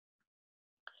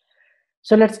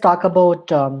So let's talk about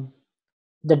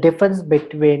the difference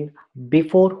between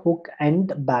before hook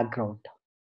and background.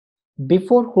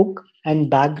 Before hook and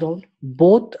background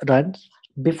both runs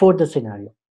before the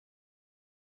scenario.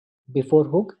 Before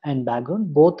hook and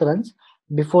background both runs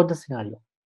before the scenario.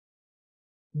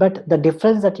 But the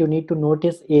difference that you need to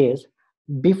notice is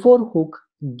before hook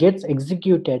gets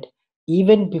executed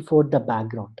even before the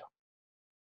background.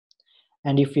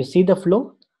 And if you see the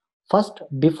flow, first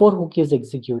before hook is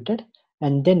executed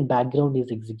and then background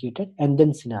is executed and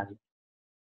then scenario.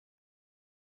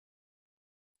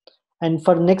 And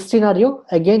for next scenario,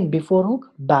 again before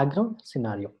hook, background,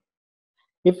 scenario.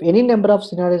 If any number of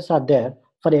scenarios are there,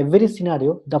 for every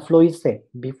scenario, the flow is same.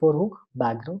 Before hook,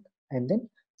 background, and then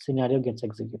scenario gets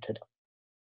executed.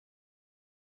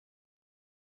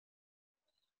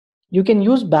 You can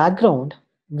use background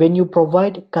when you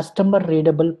provide customer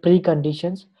readable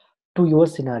preconditions to your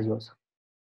scenarios.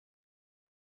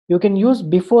 You can use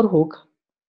before hook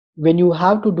when you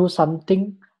have to do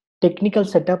something technical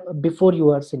setup before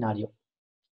your scenario.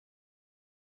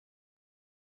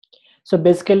 So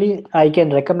basically, I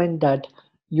can recommend that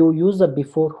you use a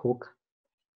before hook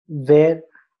where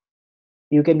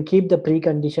you can keep the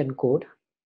precondition code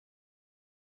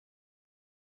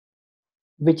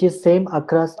which is same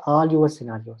across all your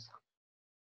scenarios.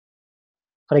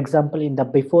 For example, in the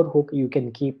before hook, you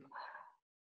can keep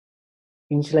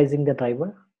initializing the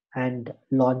driver and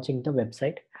launching the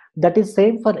website. That is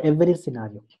same for every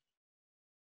scenario,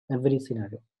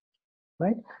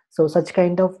 right? So such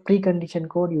kind of precondition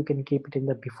code, you can keep it in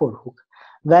the before hook.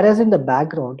 Whereas in the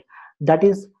background, that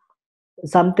is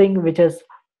something which is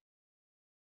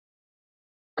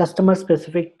customer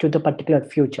specific to the particular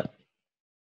future.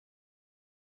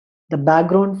 The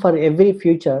background for every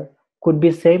future could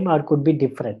be same or could be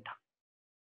different.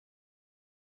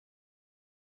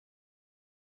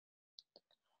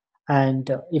 And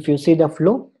if you see the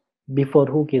flow, before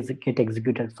hook is get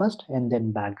executed first and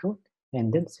then background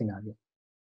and then scenario.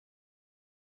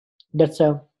 That's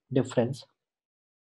a difference.